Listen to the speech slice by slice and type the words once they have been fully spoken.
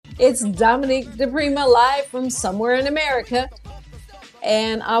It's Dominique DePrima live from somewhere in America.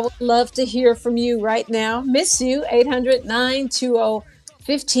 And I would love to hear from you right now. Miss you,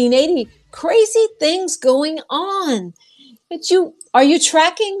 800-920-1580. Crazy things going on. But are you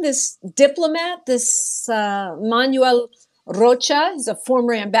tracking this diplomat, this Manuel Rocha? He's a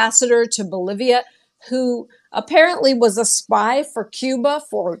former ambassador to Bolivia who apparently was a spy for Cuba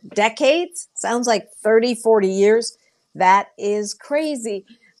for decades. Sounds like 30, 40 years. That is crazy.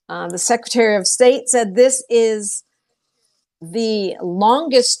 The Secretary of State said this is the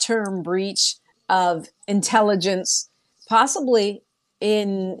longest term breach of intelligence, possibly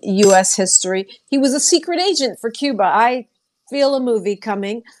in U.S. history. He was a secret agent for Cuba. I feel a movie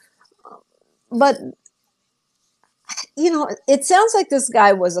coming. But, it sounds like this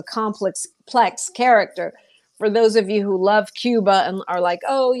guy was a complex character. For those of you who love Cuba and are like,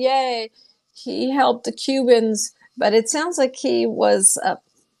 oh, yay, he helped the Cubans. But it sounds like he was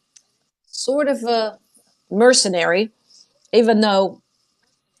sort of a mercenary, even though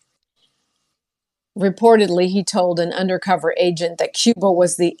reportedly he told an undercover agent that Cuba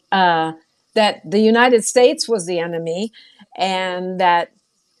was that the United States was the enemy, and that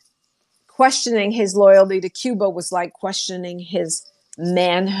questioning his loyalty to Cuba was like questioning his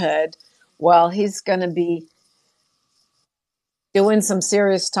manhood. Well, he's going to be doing some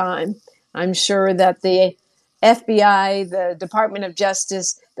serious time. I'm sure that the FBI, the Department of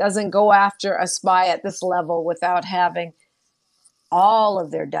Justice, doesn't go after a spy at this level without having all of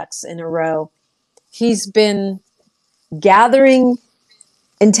their ducks in a row. He's been gathering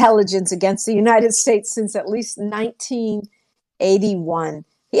intelligence against the United States since at least 1981.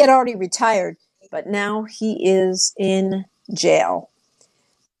 He had already retired, but now he is in jail.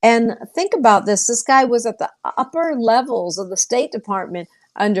 And think about this. This guy was at the upper levels of the State Department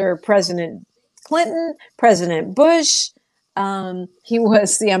under President Clinton, President Bush. He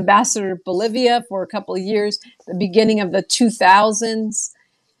was the ambassador to Bolivia for a couple of years, the beginning of the 2000s.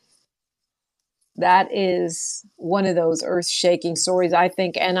 That is one of those earth-shaking stories, I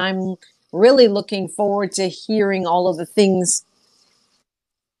think. And I'm really looking forward to hearing all of the things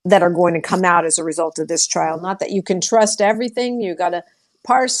that are going to come out as a result of this trial. Not that you can trust everything. You got to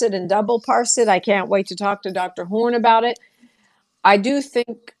parse it and double parse it. I can't wait to talk to Dr. Horn about it. I do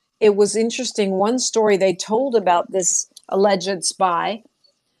think it was interesting. One story they told about this alleged spy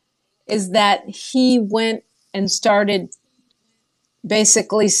is that he went and started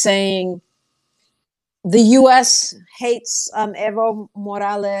basically saying the U.S. hates Evo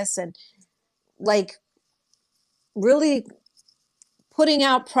Morales, and like really putting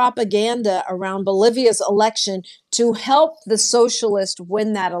out propaganda around Bolivia's election to help the socialists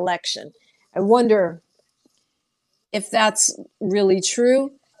win that election. I wonder if that's really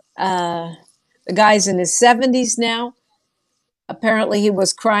true. The guy's in his 70s now. Apparently he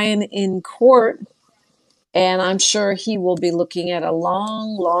was crying in court, and I'm sure he will be looking at a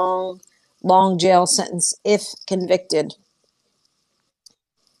long jail sentence if convicted.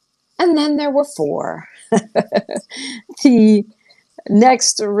 And then there were four. The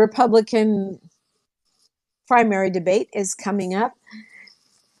next Republican primary debate is coming up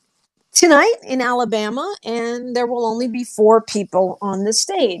tonight in Alabama, and there will only be four people on the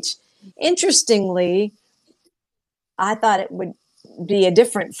stage. Interestingly, I thought it would be a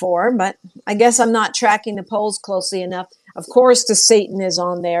different four, but I guess I'm not tracking the polls closely enough. Of course, the Satan is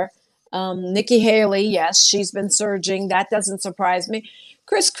on there. Nikki Haley, yes, she's been surging. That doesn't surprise me.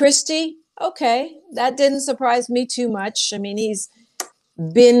 Chris Christie, okay, that didn't surprise me too much. I mean, he's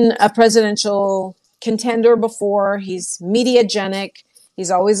been a presidential contender before. He's mediagenic.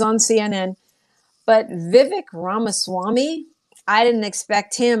 He's always on CNN. But Vivek Ramaswamy, I didn't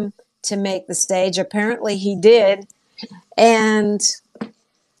expect him to make the stage. Apparently he did. And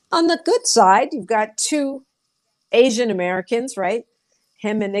on the good side, you've got two Asian Americans, right?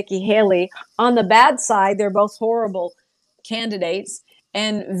 Him and Nikki Haley. On the bad side, they're both horrible candidates.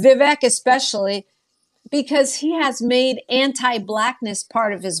 And Vivek especially, because he has made anti-blackness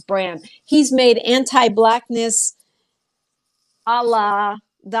part of his brand. He's made anti-blackness a la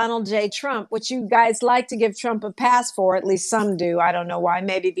Donald J. Trump, which you guys like to give Trump a pass for, at least some do. I don't know why.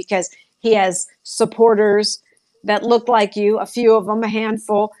 Maybe because he has supporters that look like you, a few of them, a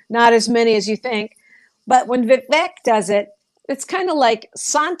handful, not as many as you think. But when Vivek does it, it's kind of like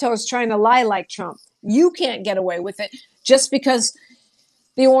Santos trying to lie like Trump. You can't get away with it. Just because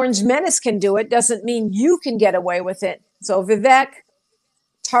the Orange Menace can do it doesn't mean you can get away with it. So Vivek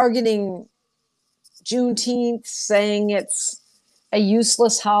targeting Juneteenth, saying it's a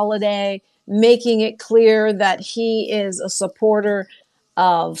useless holiday, making it clear that he is a supporter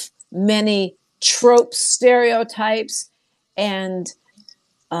of many tropes, stereotypes, and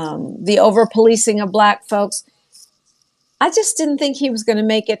the over-policing of Black folks. I just didn't think he was going to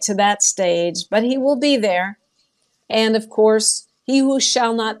make it to that stage, but he will be there. And of course, he who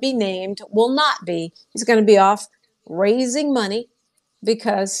shall not be named will not be. He's going to be off raising money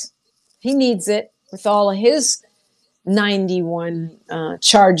because he needs it with all of his 91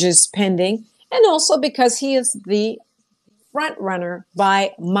 charges pending, and also because he is the front runner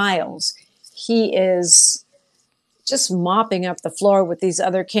by miles. He is just mopping up the floor with these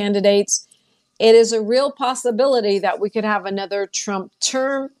other candidates. It is a real possibility that we could have another Trump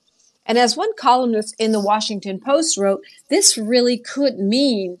term. And as one columnist in the Washington Post wrote, this really could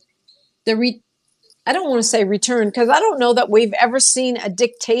mean I don't want to say return, because I don't know that we've ever seen a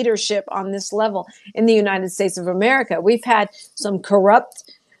dictatorship on this level in the United States of America. We've had some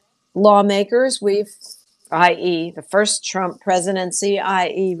corrupt lawmakers, i.e. the first Trump presidency,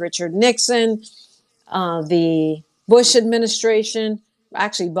 i.e. Richard Nixon, the Bush administration,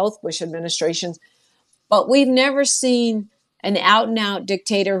 actually both Bush administrations, but we've never seen an out and out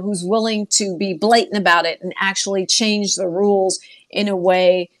dictator who's willing to be blatant about it and actually change the rules in a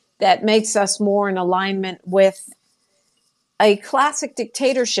way that makes us more in alignment with a classic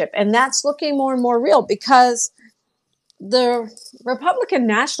dictatorship. And that's looking more and more real because the Republican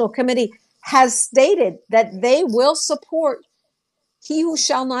National Committee has stated that they will support he who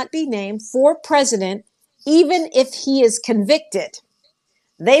shall not be named for president, even if he is convicted.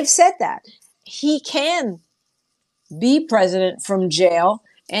 They've said that he can be president from jail,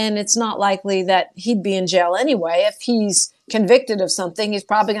 and it's not likely that he'd be in jail anyway. If he's convicted of something, he's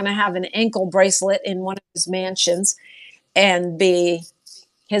probably going to have an ankle bracelet in one of his mansions and be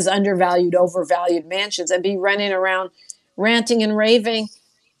his undervalued, overvalued mansions and be running around ranting and raving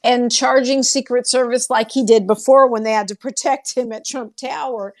and charging Secret Service like he did before when they had to protect him at Trump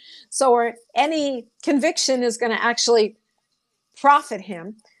Tower. So any conviction is going to actually profit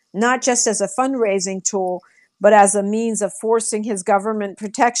him, not just as a fundraising tool, but as a means of forcing his government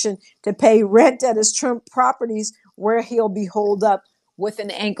protection to pay rent at his Trump properties where he'll be holed up with an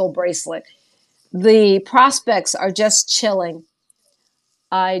ankle bracelet. The prospects are just chilling.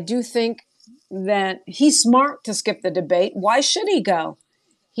 I do think that he's smart to skip the debate. Why should he go?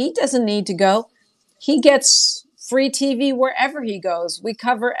 He doesn't need to go. He gets free TV wherever he goes. We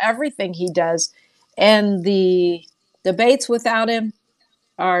cover everything he does. And the debates without him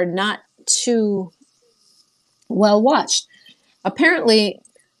are not too well watched. Apparently,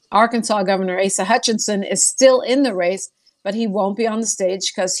 Arkansas Governor Asa Hutchinson is still in the race, but he won't be on the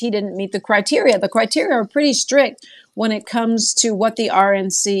stage because he didn't meet the criteria. The criteria are pretty strict when it comes to what the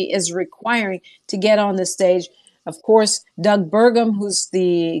RNC is requiring to get on the stage. Of course, Doug Burgum, who's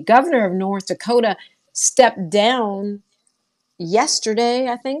the governor of North Dakota, stepped down yesterday,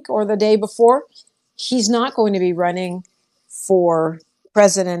 I think, or the day before. He's not going to be running for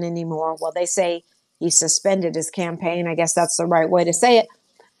president anymore. Well, they say he suspended his campaign. I guess that's the right way to say it.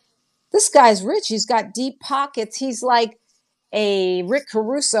 This guy's rich. He's got deep pockets. He's like a Rick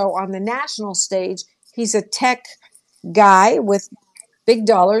Caruso on the national stage. He's a tech guy with big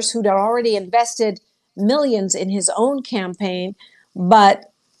dollars who'd already invested millions in his own campaign,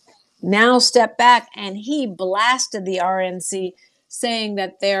 but now stepped back and he blasted the RNC, saying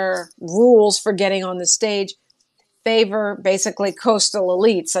that their rules for getting on the stage favor basically coastal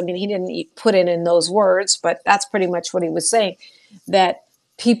elites. I mean, he didn't put it in those words, but that's pretty much what he was saying, that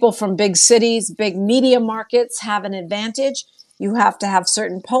people from big cities, big media markets have an advantage. You have to have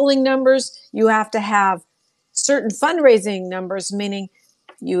certain polling numbers. You have to have certain fundraising numbers, meaning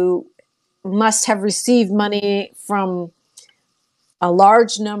you must have received money from a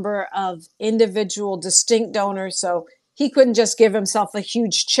large number of individual distinct donors. So he couldn't just give himself a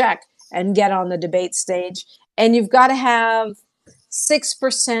huge check and get on the debate stage. And you've got to have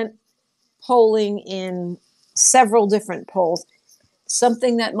 6% polling in several different polls,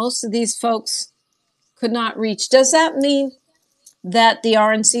 something that most of these folks could not reach. Does that mean that the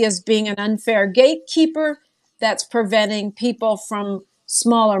RNC is being an unfair gatekeeper that's preventing people from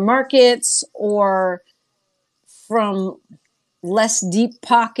smaller markets or from less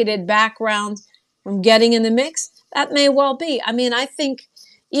deep-pocketed backgrounds from getting in the mix? That may well be. I mean, I think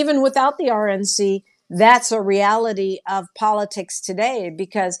even without the RNC, that's a reality of politics today,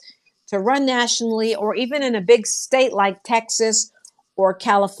 because to run nationally or even in a big state like Texas or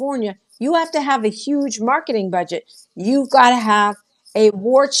California, you have to have a huge marketing budget. You've got to have a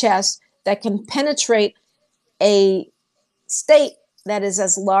war chest that can penetrate a state that is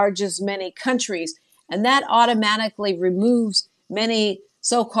as large as many countries. And that automatically removes many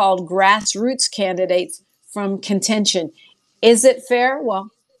so-called grassroots candidates from contention. Is it fair?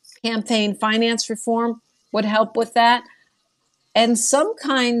 Well, campaign finance reform would help with that. and some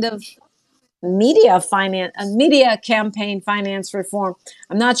kind of media campaign finance reform.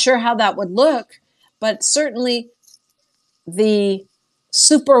 I'm not sure how that would look, but certainly the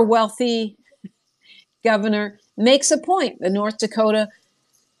super wealthy governor makes a point. The North Dakota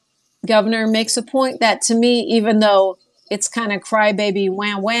governor makes a point that, to me, even though it's kind of crybaby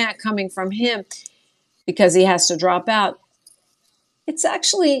wah wah coming from him because he has to drop out, it's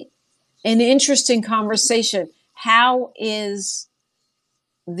actually an interesting conversation. How is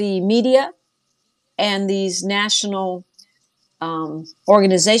the media and these national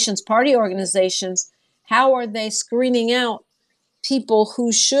organizations, party organizations, how are they screening out people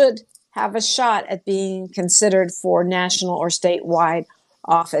who should have a shot at being considered for national or statewide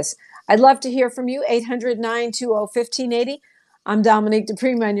office? I'd love to hear from you. 800-920-1580. I'm Dominique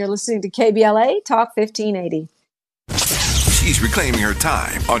DePrima, and you're listening to KBLA Talk 1580. She's reclaiming her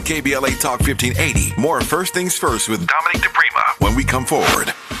time on KBLA Talk 1580. More First Things First with Dominique DePrima when we come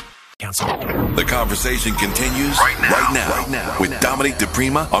forward. The conversation continues right now with Dominique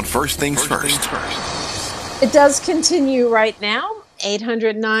DePrima on First Things First. It does continue right now.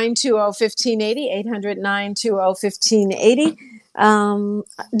 800-920-1580, 800-920-1580.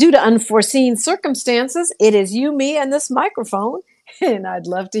 Due to unforeseen circumstances, it is you, me, and this microphone. And I'd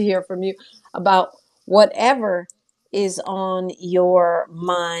love to hear from you about whatever is on your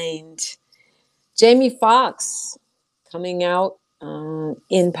mind. Jamie Foxx coming out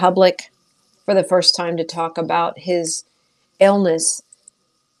in public for the first time to talk about his illness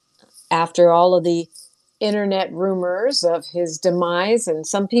after all of the internet rumors of his demise. And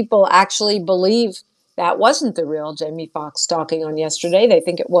some people actually believe that wasn't the real Jamie Foxx talking on yesterday. They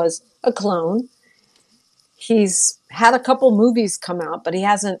think it was a clone. He's had a couple movies come out, but he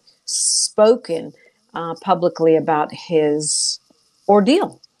hasn't spoken publicly about his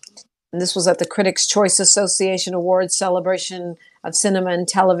ordeal. And this was at the Critics' Choice Association Awards celebration of cinema and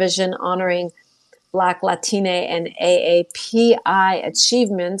television honoring Black, Latina, and AAPI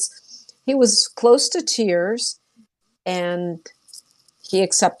achievements. He was close to tears, and he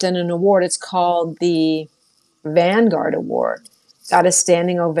accepted an award. It's called the Vanguard Award. Got a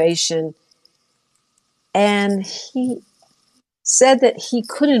standing ovation. And he said that he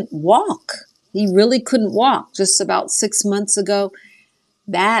couldn't walk. He really couldn't walk just about 6 months ago.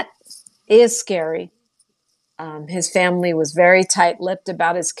 That is scary. His family was very tight-lipped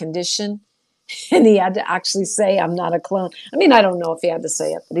about his condition, and he had to actually say, "I'm not a clone." I mean, I don't know if he had to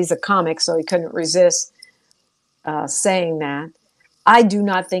say it, but he's a comic, so he couldn't resist saying that. I do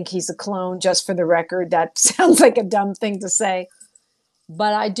not think he's a clone, just for the record. That sounds like a dumb thing to say.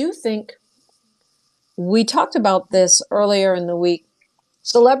 But I do think, we talked about this earlier in the week,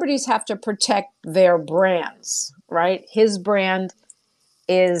 celebrities have to protect their brands, right? His brand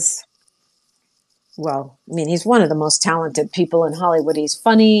is, well, I mean, he's one of the most talented people in Hollywood. He's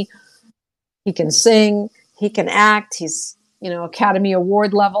funny. He can sing. He can act. He's, Academy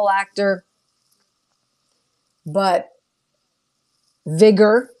Award level actor. But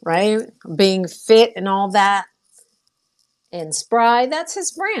vigor, right? Being fit and all that, and spry, that's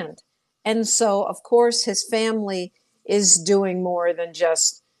his brand. And so, of course, his family is doing more than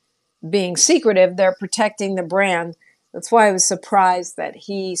just being secretive. They're protecting the brand. That's why I was surprised that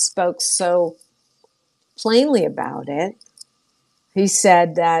he spoke so plainly about it. He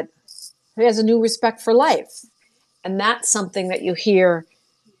said that he has a new respect for life. And that's something that you hear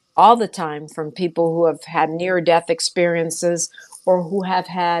all the time from people who have had near-death experiences or who have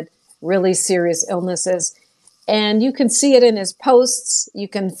had really serious illnesses. And you can see it in his posts. You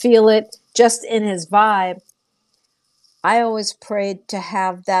can feel it just in his vibe. I always prayed to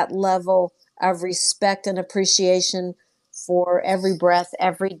have that level of respect and appreciation for every breath,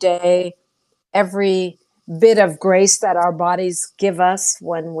 every day, every bit of grace that our bodies give us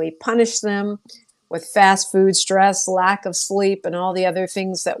when we punish them with fast food, stress, lack of sleep, and all the other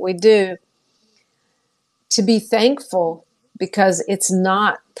things that we do. To be thankful, because it's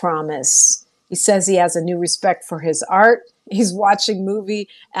not promise. He says he has a new respect for his art. He's watching movie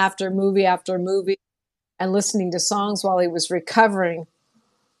after movie after movie and listening to songs while he was recovering.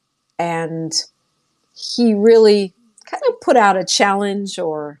 And he really kind of put out a challenge,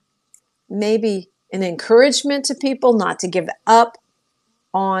 or maybe an encouragement to people not to give up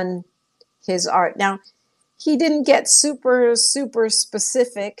on his art. Now, he didn't get super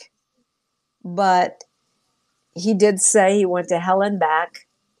specific, but he did say he went to hell and back,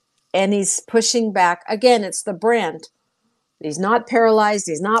 and he's pushing back. Again, it's the brand. He's not paralyzed.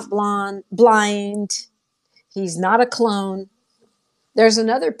 He's not blind. He's not a clone. There's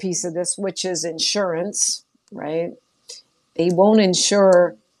another piece of this, which is insurance, right? He won't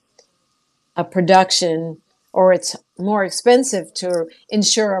insure a production or it's more expensive to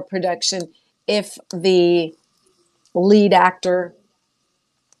ensure a production if the lead actor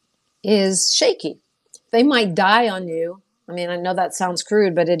is shaky. They might die on you. I mean, I know that sounds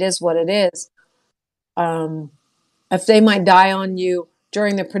crude, but it is what it is. If they might die on you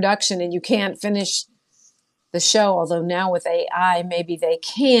during the production and you can't finish the show, although now with AI, maybe they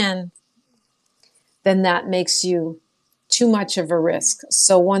can, then that makes you too much of a risk.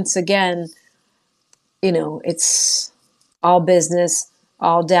 So once again, it's all business,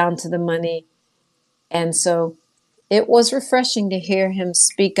 all down to the money. And so it was refreshing to hear him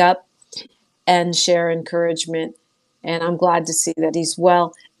speak up and share encouragement. And I'm glad to see that he's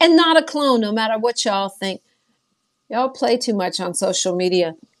well and not a clone, no matter what y'all think. Y'all play too much on social media.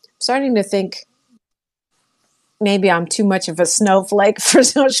 I'm starting to think maybe I'm too much of a snowflake for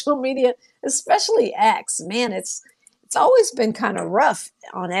social media, especially X. Man, it's always been kind of rough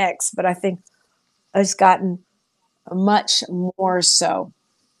on X, but I think it's gotten much more so.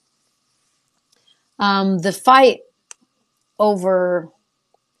 The fight over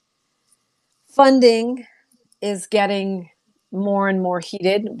funding is getting more and more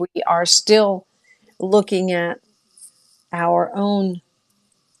heated. We are still looking at our own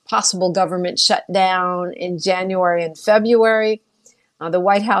possible government shutdown in January and February. The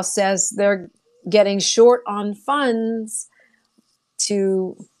White House says they're getting short on funds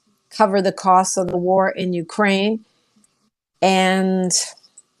to cover the costs of the war in Ukraine. And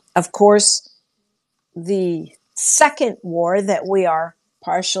of course, the second war that we are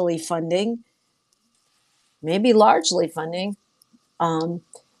partially funding, maybe largely funding,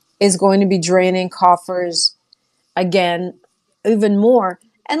 is going to be draining coffers again even more.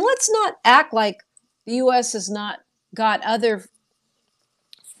 And let's not act like the U.S. has not got other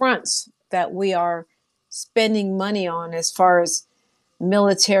fronts that we are spending money on as far as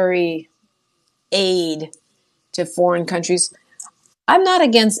military aid to foreign countries. I'm not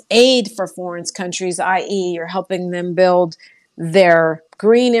against aid for foreign countries, i.e., you're helping them build their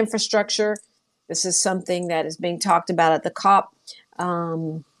green infrastructure. This is something that is being talked about at the COP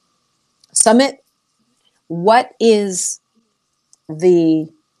summit. What is the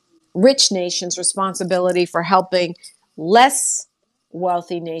rich nations' responsibility for helping less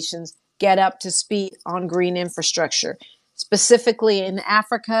wealthy nations get up to speed on green infrastructure, specifically in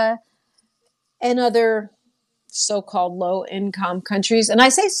Africa and other so-called low-income countries? And I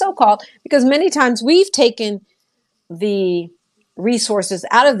say so-called because many times we've taken the resources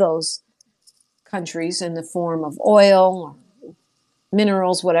out of those countries in the form of oil,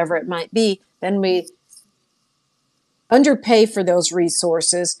 minerals, whatever it might be. Then we underpay for those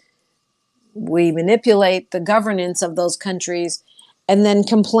resources. We manipulate the governance of those countries and then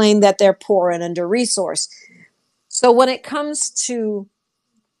complain that they're poor and under-resourced. So when it comes to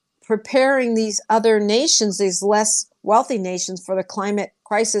preparing these other nations, these less wealthy nations, for the climate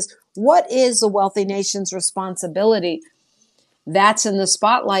crisis, what is the wealthy nation's responsibility? That's in the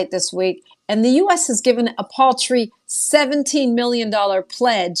spotlight this week. And the U.S. has given a paltry $17 million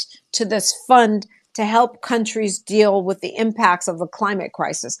pledge to this fund to help countries deal with the impacts of the climate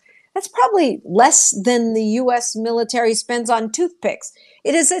crisis. That's probably less than the U.S. military spends on toothpicks.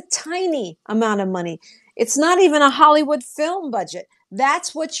 It is a tiny amount of money. It's not even a Hollywood film budget.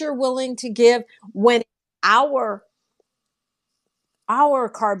 That's what you're willing to give when our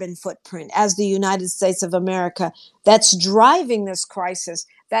carbon footprint as the United States of America that's driving this crisis,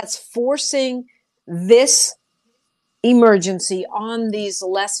 that's forcing this emergency on these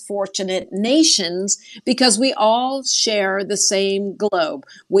less fortunate nations, because we all share the same globe.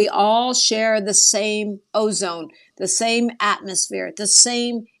 We all share the same ozone, the same atmosphere, the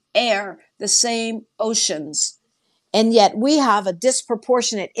same air, the same oceans. And yet we have a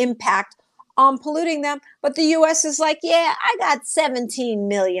disproportionate impact on polluting them. But the U.S. is like, yeah, I got 17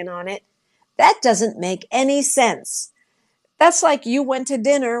 million on it. That doesn't make any sense. That's like you went to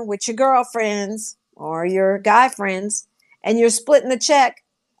dinner with your girlfriends or your guy friends and you're splitting the check,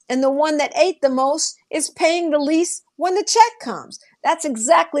 and the one that ate the most is paying the least when the check comes. That's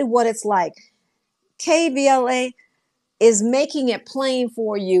exactly what it's like. KBLA is making it plain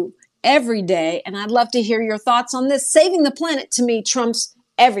for you every day, and I'd love to hear your thoughts on this. Saving the planet, to me, trumps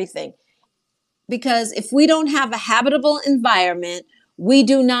everything. Because if we don't have a habitable environment, we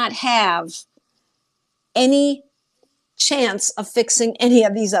do not have any chance of fixing any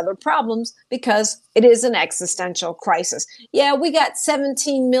of these other problems, because it is an existential crisis. Yeah, we got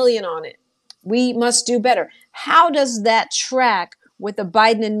 17 million on it. We must do better. How does that track with the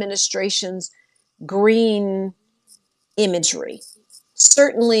Biden administration's green imagery?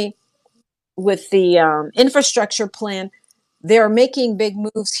 Certainly with the infrastructure plan, they're making big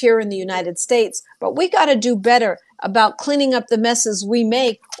moves here in the United States, but we got to do better about cleaning up the messes we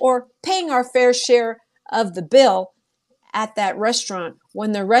make or paying our fair share of the bill at that restaurant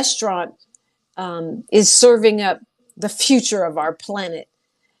when the restaurant is serving up the future of our planet.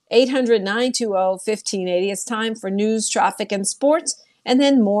 800-920-1580. It's time for news, traffic, and sports, and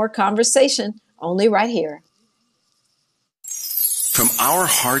then more conversation only right here. From our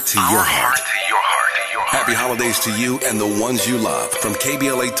heart to your heart. Happy holidays to you and the ones you love from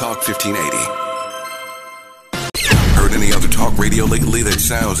KBLA Talk 1580. Heard any other talk radio lately that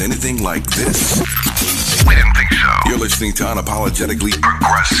sounds anything like this? We didn't think so. You're listening to Unapologetically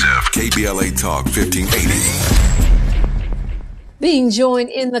Progressive KBLA Talk 1580. Being joined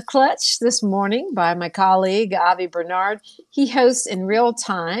in the clutch this morning by my colleague, Avi Bernard. He hosts in real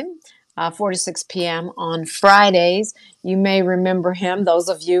time, 4 to 6 p.m. on Fridays. You may remember him, those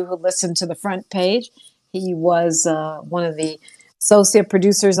of you who listen to the front page. He was one of the associate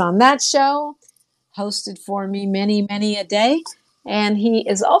producers on that show, hosted for me many, many a day. And he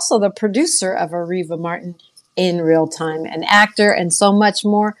is also the producer of Arriva Martin in real time, an actor, and so much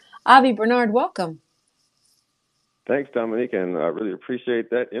more. Avi Bernard, welcome. Thanks, Dominique, and I really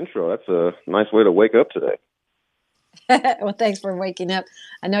appreciate that intro. That's a nice way to wake up today. Well, thanks for waking up.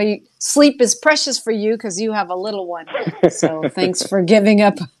 I know sleep is precious for you because you have a little one. So thanks for giving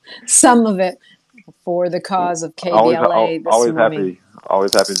up some of it for the cause of KBLA this morning.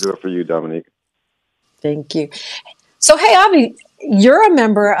 Always happy to do it for you, Dominique. Thank you. So, hey, Avi, you're a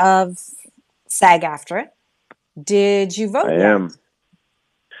member of SAG AFTRA. Did you vote? I am.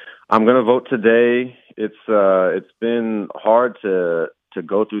 I'm going to vote today. It's been hard to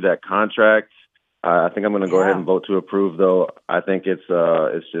go through that contract. I think I'm going to go ahead and vote to approve, though. I think it's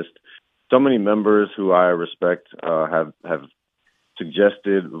just so many members who I respect have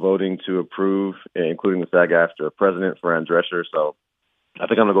suggested voting to approve, including the SAG-AFTRA president, Fran Drescher. So I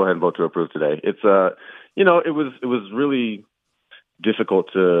think I'm going to go ahead and vote to approve today. It's it was really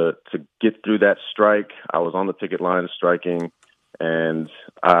difficult to get through that strike. I was on the picket line striking and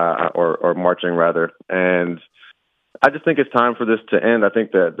or marching rather, and I just think it's time for this to end. I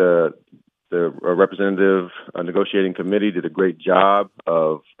think that the representative negotiating committee did a great job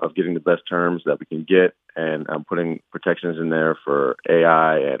of getting the best terms that we can get, and putting protections in there for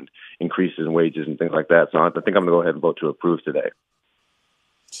AI and increases in wages and things like that. So I think I'm going to go ahead and vote to approve today.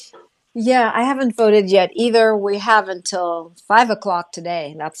 Yeah, I haven't voted yet either. We have until 5 o'clock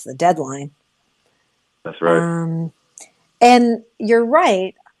today. That's the deadline. That's right. And you're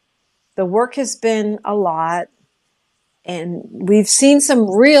right. The work has been a lot, and we've seen some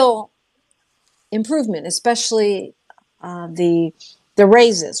real improvement, especially the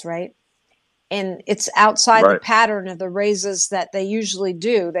raises, right? And it's outside the pattern of the raises that they usually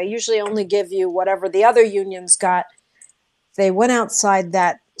do. They usually only give you whatever the other unions got. They went outside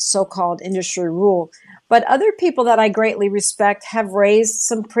that so-called industry rule. But other people that I greatly respect have raised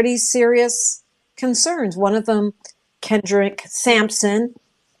some pretty serious concerns. One of them, Kendrick Sampson,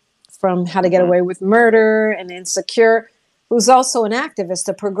 from How to Get Away with Murder and Insecure, who's also an activist,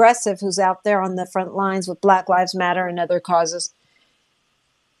 a progressive who's out there on the front lines with Black Lives Matter and other causes.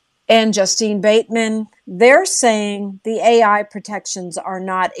 And Justine Bateman, they're saying the AI protections are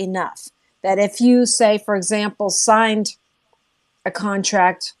not enough. That if you, say, for example, signed a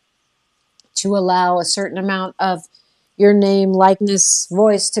contract to allow a certain amount of your name, likeness,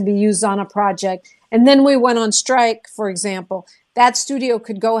 voice to be used on a project, and then we went on strike, for example, that studio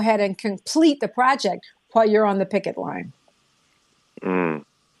could go ahead and complete the project while you're on the picket line.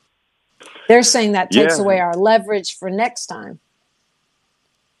 They're saying that takes away our leverage for next time.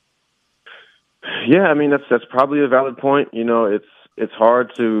 Yeah, I mean that's probably a valid point. You know, it's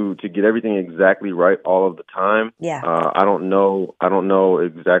hard to get everything exactly right all of the time. Yeah. I don't know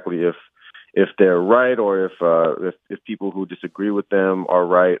exactly if they're right or if people who disagree with them are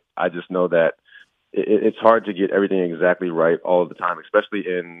right. I just know that it's hard to get everything exactly right all of the time, especially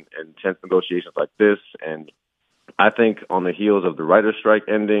in intense negotiations like this. And I think on the heels of the writer's strike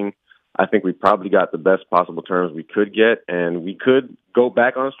ending, I think we probably got the best possible terms we could get, and we could go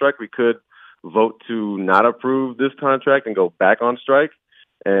back on strike. We could vote to not approve this contract and go back on strike.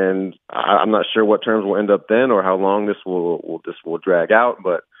 And I'm not sure what terms will end up then or how long this will drag out.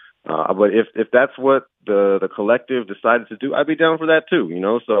 But if that's what the collective decided to do, I'd be down for that too. You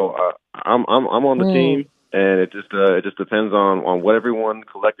know, so I'm on the team, and it just depends on what everyone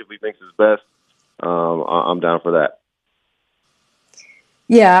collectively thinks is best. I'm down for that.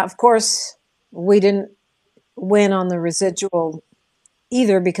 Yeah, of course, we didn't win on the residual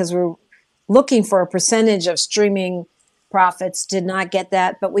either because we're looking for a percentage of streaming profits. Did not get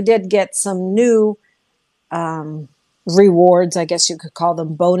that, but we did get some new rewards, I guess you could call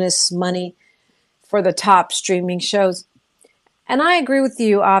them bonus money. for the top streaming shows. And I agree with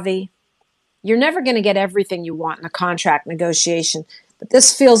you, Avi. You're never going to get everything you want in a contract negotiation, but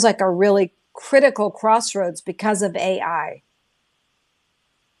this feels like a really critical crossroads because of AI.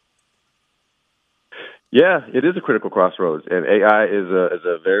 Yeah, it is a critical crossroads, and AI is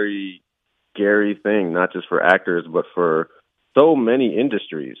a very scary thing, not just for actors, but for so many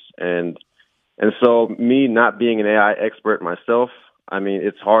industries. And so, me not being an AI expert myself, I mean,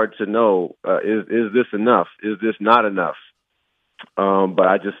 it's hard to know, is this enough? Is this not enough? But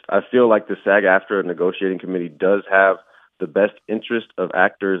I feel like the SAG-AFTRA negotiating committee does have the best interest of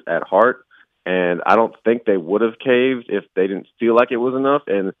actors at heart. And I don't think they would have caved if they didn't feel like it was enough.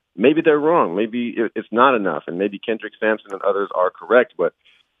 And maybe they're wrong. Maybe it's not enough. And maybe Kendrick Sampson and others are correct. But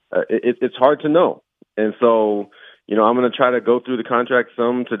it's hard to know. And so, I'm going to try to go through the contract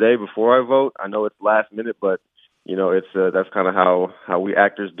some today before I vote. I know it's last minute, but, it's that's kind of how we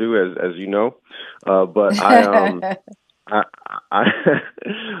actors do, as you know. But I'm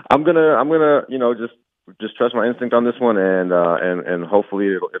gonna just trust my instinct on this one, and hopefully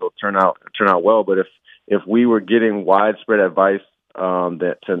it'll turn out well. But if we were getting widespread advice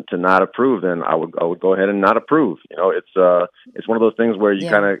that to not approve, then I would go ahead and not approve. It's one of those things where you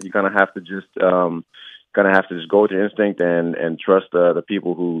kind of have to just go with your instinct and trust the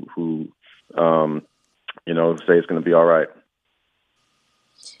people who say it's going to be all right.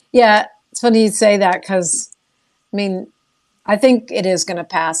 Yeah, it's funny you say that because, I think it is going to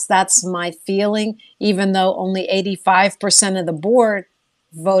pass. That's my feeling, even though only 85% of the board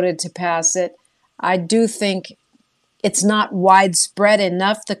voted to pass it. I do think it's not widespread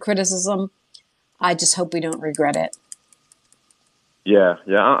enough, the criticism. I just hope we don't regret it. Yeah,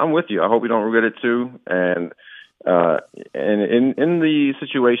 I'm with you. I hope we don't regret it too. And in the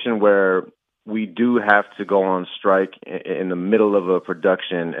situation where we do have to go on strike in the middle of a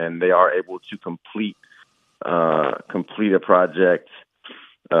production, and they are able to complete a project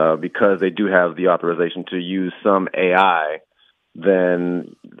because they do have the authorization to use some AI,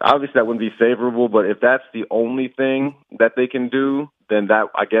 then obviously that wouldn't be favorable. But if that's the only thing that they can do, then that,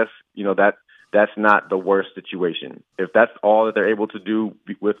 I guess, that's not the worst situation. If that's all that they're able to do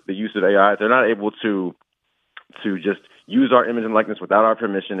with the use of AI, if they're not able to just use our image and likeness without our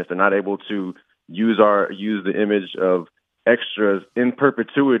permission, if they're not able to use the image of extras in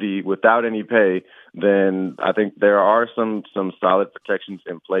perpetuity without any pay, then I think there are some solid protections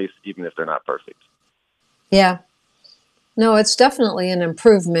in place, even if they're not perfect. Yeah. No, it's definitely an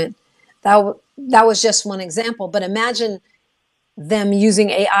improvement. That was just one example, but imagine them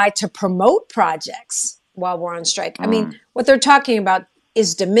using AI to promote projects while we're on strike. What they're talking about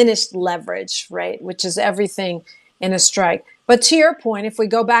is diminished leverage, right? Which is everything in a strike. But to your point, if we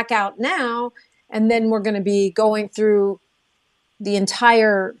go back out now, and then we're going to be going through the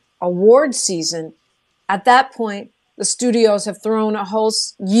entire award season, at that point, the studios have thrown a whole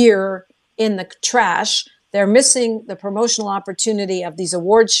year in the trash. They're missing the promotional opportunity of these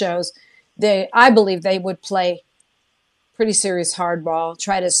award shows. I believe they would play pretty serious hardball,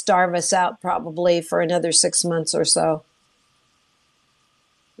 try to starve us out probably for another 6 months or so.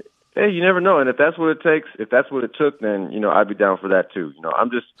 Hey, you never know. And if that's what it takes, if that's what it took, then, I'd be down for that too. I'm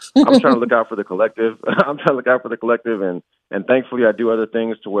trying to look out for the collective. I'm trying to look out for the collective. And thankfully I do other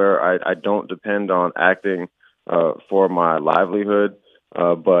things to where I don't depend on acting for my livelihood.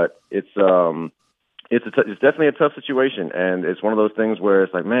 But it's definitely a tough situation. And it's one of those things where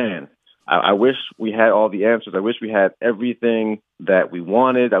it's like, man, I wish we had all the answers. I wish we had everything that we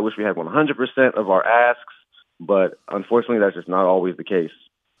wanted. I wish we had 100% of our asks. But unfortunately, that's just not always the case.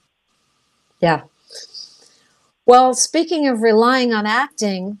 Yeah. Well, speaking of relying on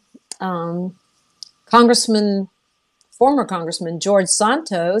acting, former Congressman George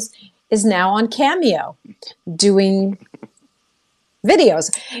Santos is now on Cameo doing videos.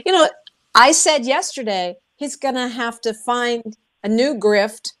 I said yesterday he's going to have to find a new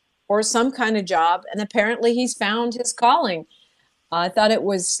grift or some kind of job, and apparently he's found his calling. I thought it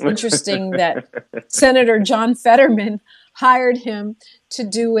was interesting that Senator John Fetterman hired him to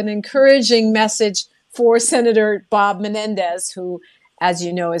do an encouraging message for Senator Bob Menendez, who, as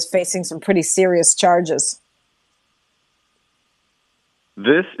you know, is facing some pretty serious charges.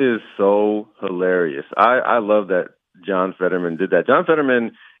 This is so hilarious. I love that John Fetterman did that. John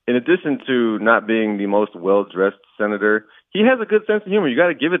Fetterman, in addition to not being the most well-dressed senator, he has a good sense of humor. You got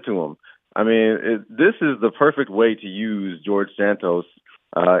to give it to him. This is the perfect way to use George Santos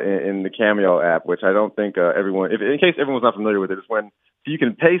in the Cameo app, which I don't think everyone, in case everyone's not familiar with it, it's when you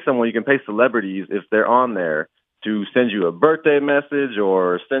can pay someone, you can pay celebrities if they're on there to send you a birthday message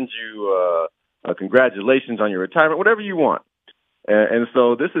or send you a congratulations on your retirement, whatever you want. And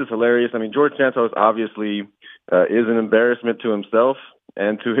so this is hilarious. I mean, George Santos obviously is an embarrassment to himself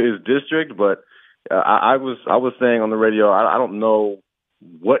and to his district, but I was saying on the radio, I don't know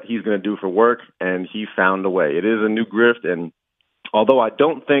what he's going to do for work, and he found a way. It is a new grift, and although I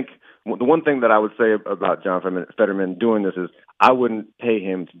don't think the one thing that I would say about John Fetterman doing this is I wouldn't pay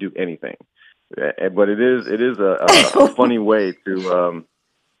him to do anything, but it is a funny way to.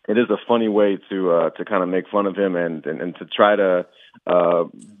 It is a funny way to kind of make fun of him and to try to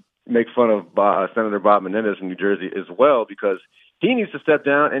make fun of Senator Bob Menendez from New Jersey as well, because he needs to step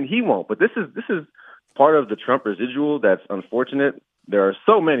down and he won't. But this is part of the Trump residual that's unfortunate. There are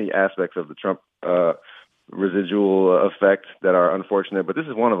so many aspects of the Trump residual effect that are unfortunate, but this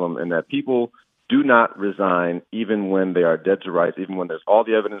is one of them, in that people do not resign even when they are dead to rights, even when there's all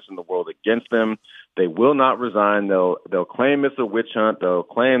the evidence in the world against them. They will not resign. They'll claim it's a witch hunt. They'll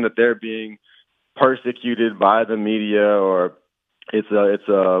claim that they're being persecuted by the media, or it's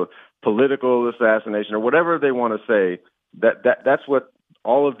a political assassination, or whatever they want to say. That's what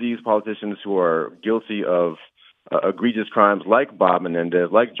all of these politicians who are guilty of egregious crimes, like Bob Menendez,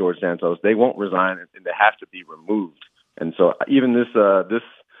 like George Santos, they won't resign, and they have to be removed. And so even this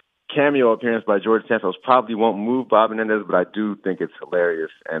cameo appearance by George Santos probably won't move Bob Menendez, but I do think it's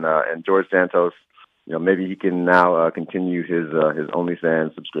hilarious. And George Santos, maybe he can now continue his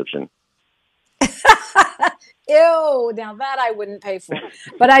OnlyFans subscription. Ew, now that I wouldn't pay for.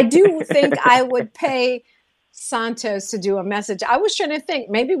 But I do think I would pay Santos to do a message. I was trying to think,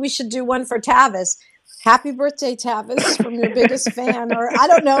 maybe we should do one for Tavis. Happy birthday, Tavis, from your biggest fan. Or I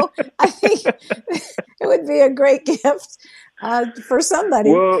don't know. I think it would be a great gift for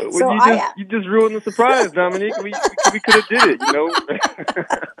somebody. Well, so you just ruined the surprise, Dominique. We could have did it,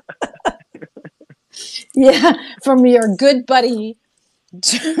 Yeah, from your good buddy,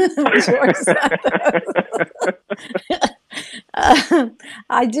 George Santos.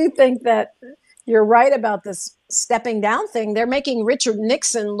 I do think that you're right about this stepping down thing. They're making Richard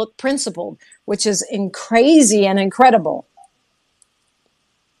Nixon look principled, which is crazy and incredible.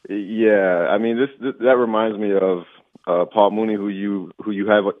 Yeah, I mean, that reminds me of Paul Mooney, who you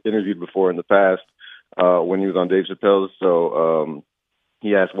have interviewed before in the past when he was on Dave Chappelle's show.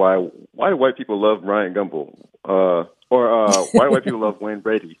 He asked why do white people love Bryant Gumbel, or why do white people love Wayne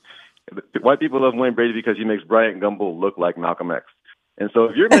Brady? White people love Wayne Brady because he makes Bryant Gumbel look like Malcolm X. And so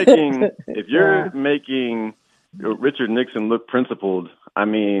if you're making Richard Nixon look principled, I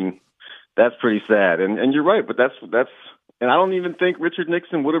mean, that's pretty sad. And you're right, but that's and I don't even think Richard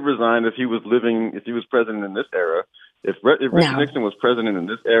Nixon would have resigned if he was president in this era. If Richard Nixon was president in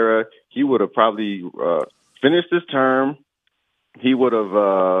this era, he would have probably finished his term. He would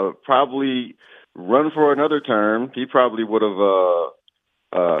have probably run for another term. He probably would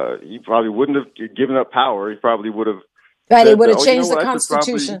have. He probably wouldn't have given up power. He probably would have. Right, he would have changed the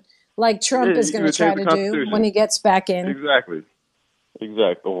Constitution, like Trump is going to try to do when he gets back in. Exactly.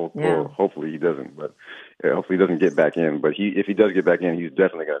 Well, hopefully he doesn't, but hopefully he doesn't get back in. But if he does get back in, he's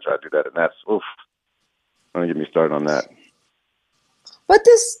definitely going to try to do that, and that's don't get me started on that. But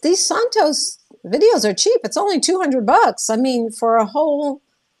these Santos videos are cheap. It's only $200. I mean, for a whole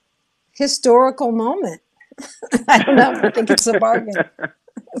historical moment. I don't know. I think it's a bargain.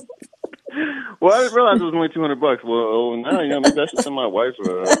 Well, I didn't realize it was only $200. Well, now maybe I should send my wife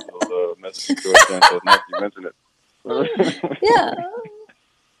a message to George Santos now that you mention it. Yeah,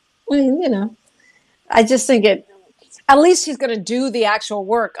 I mean, I just think at least he's going to do the actual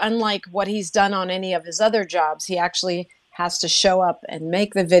work, unlike what he's done on any of his other jobs. He actually has to show up and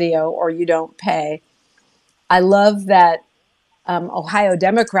make the video, or you don't pay. I love that Ohio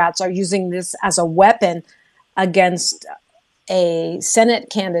Democrats are using this as a weapon against a Senate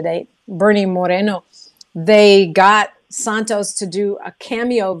candidate, Bernie Moreno. They got Santos to do a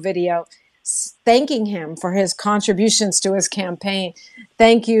cameo video thanking him for his contributions to his campaign.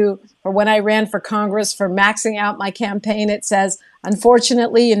 Thank you for when I ran for Congress for maxing out my campaign. It says,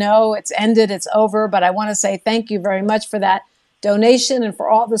 unfortunately, it's ended, it's over, but I want to say thank you very much for that donation and for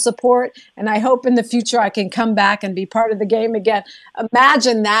all the support. And I hope in the future I can come back and be part of the game again.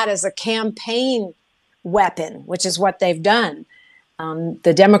 Imagine that as a campaign weapon, which is what they've done.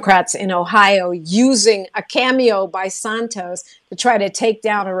 The Democrats in Ohio using a cameo by Santos to try to take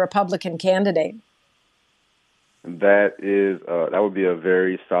down a Republican candidate. That would be a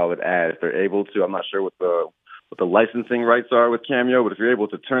very solid ad if they're able to. I'm not sure what the licensing rights are with Cameo, but if you're able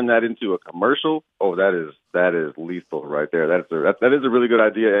to turn that into a commercial, that is lethal right there. That is a really good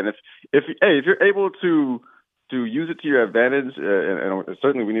idea. And if you're able to use it to your advantage, and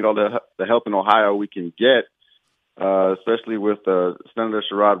certainly we need all the help in Ohio we can get. Especially with Senator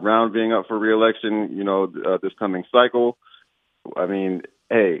Sherrod Brown being up for re-election, this coming cycle. I mean,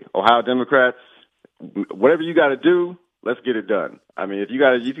 hey, Ohio Democrats, whatever you got to do, let's get it done. I mean, if you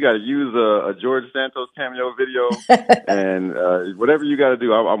got to use a George Santos cameo video and whatever you got to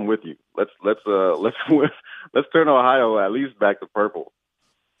do, I'm with you. Let's let's turn Ohio at least back to purple.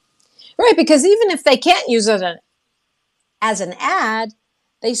 Right, because even if they can't use it as an ad,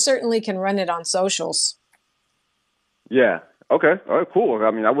 they certainly can run it on socials. Yeah. Okay. All right. Cool.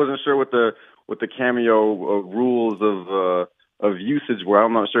 I mean, I wasn't sure what the Cameo rules of usage were.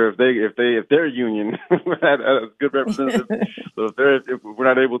 I'm not sure if their union had a good representative. So if we're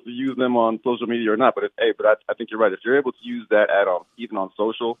not able to use them on social media or not. But I think you're right. If you're able to use that ad even on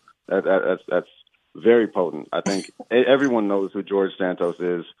social, that's very potent. I think everyone knows who George Santos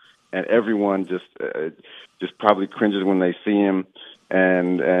is, and everyone just probably cringes when they see him.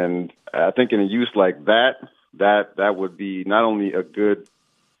 And I think in a use like that would be not only a good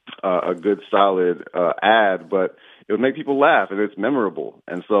solid ad, but it would make people laugh and it's memorable.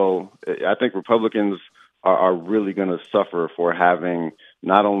 And so I think Republicans are really going to suffer for having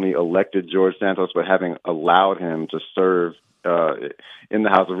not only elected George Santos, but having allowed him to serve in the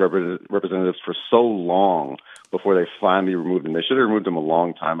House of Representatives for so long before they finally removed him. They should have removed him a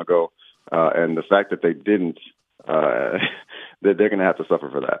long time ago. And the fact that they didn't, that they're going to have to suffer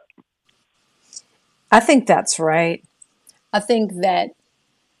for that. I think that's right. I think that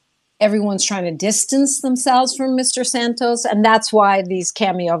everyone's trying to distance themselves from Mr. Santos, and that's why these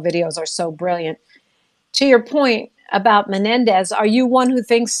cameo videos are so brilliant. To your point about Menendez, are you one who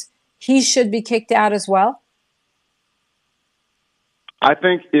thinks he should be kicked out as well? I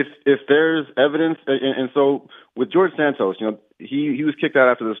think if there's evidence, and so with George Santos, he was kicked out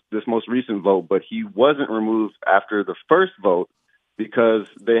after this most recent vote, but he wasn't removed after the first vote because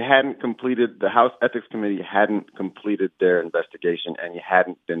the House Ethics Committee hadn't completed their investigation and he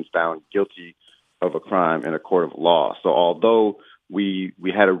hadn't been found guilty of a crime in a court of law. So although we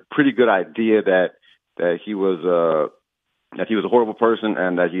had a pretty good idea that he was a horrible person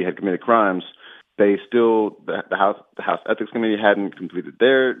and that he had committed crimes, the House Ethics Committee hadn't completed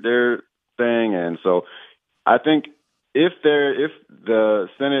their thing. And so I think if the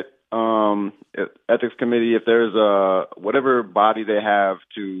Senate Ethics Committee, if there's whatever body they have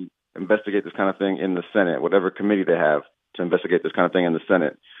to investigate this kind of thing in the Senate, whatever committee they have to investigate this kind of thing in the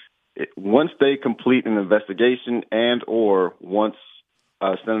Senate, once they complete an investigation and or once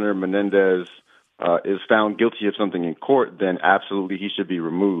Senator Menendez is found guilty of something in court, then absolutely he should be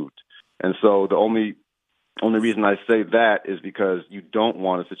removed. And so the only reason I say that is because you don't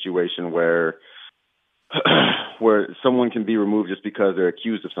want a situation where someone can be removed just because they're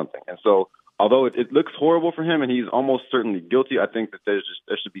accused of something. And so although it looks horrible for him and he's almost certainly guilty, I think that there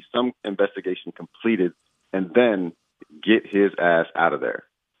should be some investigation completed and then get his ass out of there.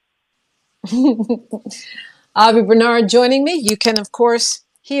 Avi Bernard joining me. You can, of course,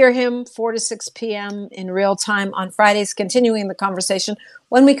 hear him 4 to 6 p.m. in real time on Fridays, continuing the conversation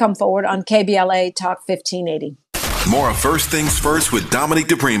when we come forward on KBLA Talk 1580. More of First Things First with Dominique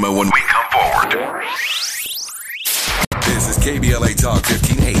DePrima when we come forward. This is KBLA Talk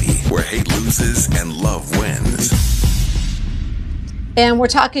 1580, where hate loses and love wins. And we're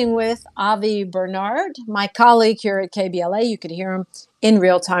talking with Avi Bernard, my colleague here at KBLA. You could hear him in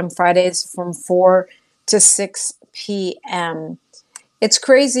real time Fridays from 4 to 6 p.m. It's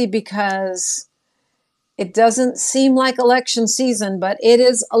crazy because it doesn't seem like election season, but it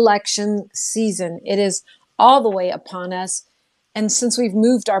is election season. It is all the way upon us. And since we've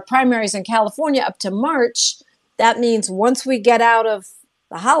moved our primaries in California up to March, that means once we get out of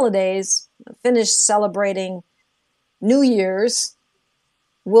the holidays, finish celebrating New Year's,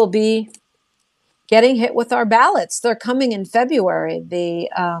 we'll be getting hit with our ballots. They're coming in February, the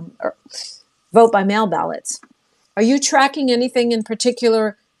vote by mail ballots. Are you tracking anything in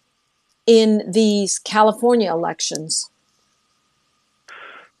particular in these California elections?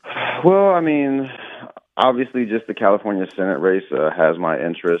 Well, I mean, obviously just the California Senate race has my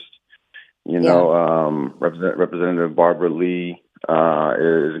interest. Representative Barbara Lee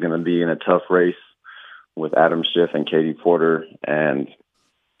is going to be in a tough race with Adam Schiff and Katie Porter. And,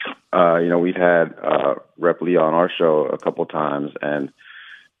 we've had Rep. Lee on our show a couple times, and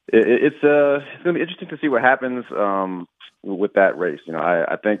it's going to be interesting to see what happens with that race.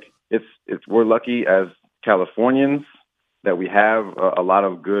 I think we're lucky as Californians that we have a lot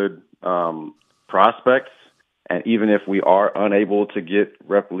of good prospects. And even if we are unable to get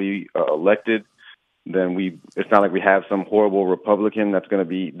Rep. Lee elected, then it's not like we have some horrible Republican that's going to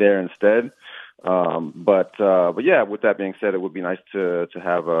be there instead. But yeah, with that being said, it would be nice to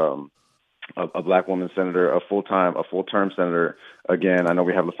have a black woman senator, a full-term senator again. I know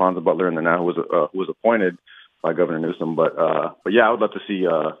we have LaFonza Butler in there now who was appointed, Governor Newsom. But yeah, I would love to see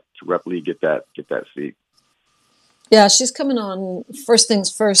Rep. Lee get that seat. Yeah, she's coming on first things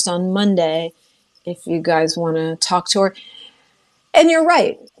first on Monday, if you guys want to talk to her. And you're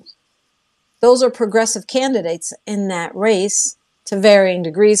right. Those are progressive candidates in that race to varying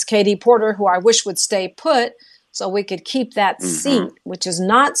degrees. Katie Porter, who I wish would stay put so we could keep that seat, which is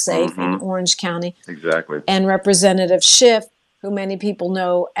not safe in Orange County. Exactly. And Representative Schiff, who many people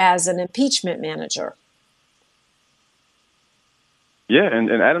know as an impeachment manager. Yeah, and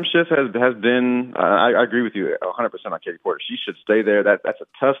Adam Schiff has been. I agree with you 100% on Katie Porter. She should stay there. That's a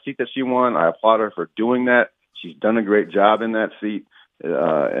tough seat that she won. I applaud her for doing that. She's done a great job in that seat,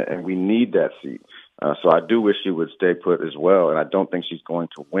 and we need that seat. So I do wish she would stay put as well. And I don't think she's going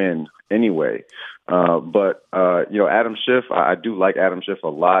to win anyway. But Adam Schiff, I do like Adam Schiff a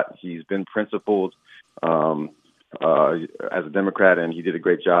lot. He's been principled as a Democrat, and he did a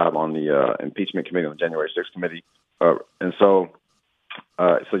great job on the impeachment committee, on the January 6th committee, and so.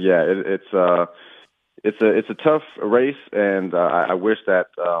 So yeah, it's a tough race, and I wish that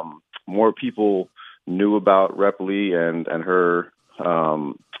more people knew about Rep. Lee and her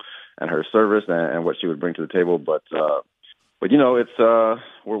service and what she would bring to the table. But it's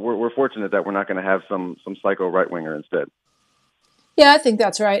we're fortunate that we're not going to have some psycho right winger instead. Yeah, I think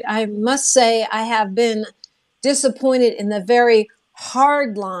that's right. I must say I have been disappointed in the very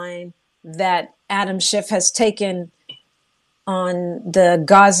hard line that Adam Schiff has taken on the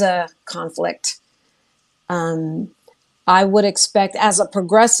Gaza conflict. I would expect, as a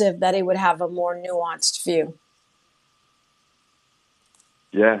progressive, that he would have a more nuanced view.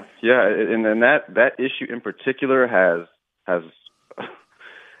 Yeah, and that issue in particular has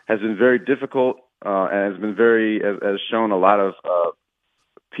been very difficult and has shown a lot of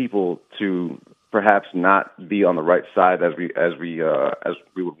people to perhaps not be on the right side as we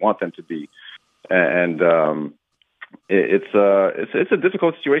would want them to be, and. It's a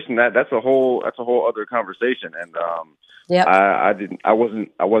difficult situation. That's a whole other conversation. And I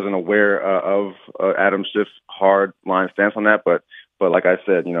wasn't aware of Adam Schiff's hard line stance on that. But like I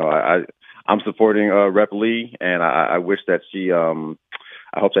said, I'm supporting Rep. Lee, and I wish that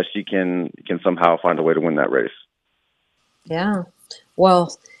I hope that she can somehow find a way to win that race. Yeah.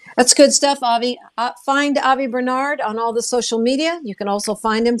 Well, that's good stuff, Avi. Find Avi Bernard on all the social media. You can also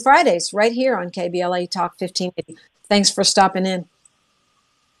find him Fridays right here on KBLA Talk 1580. Thanks for stopping in.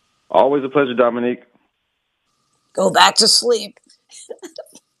 Always a pleasure, Dominique. Go back to sleep.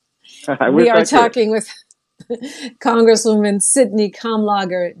 We are talking with Congresswoman Sydney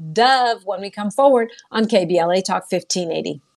Kamlager Dove when we come forward on KBLA Talk 1580.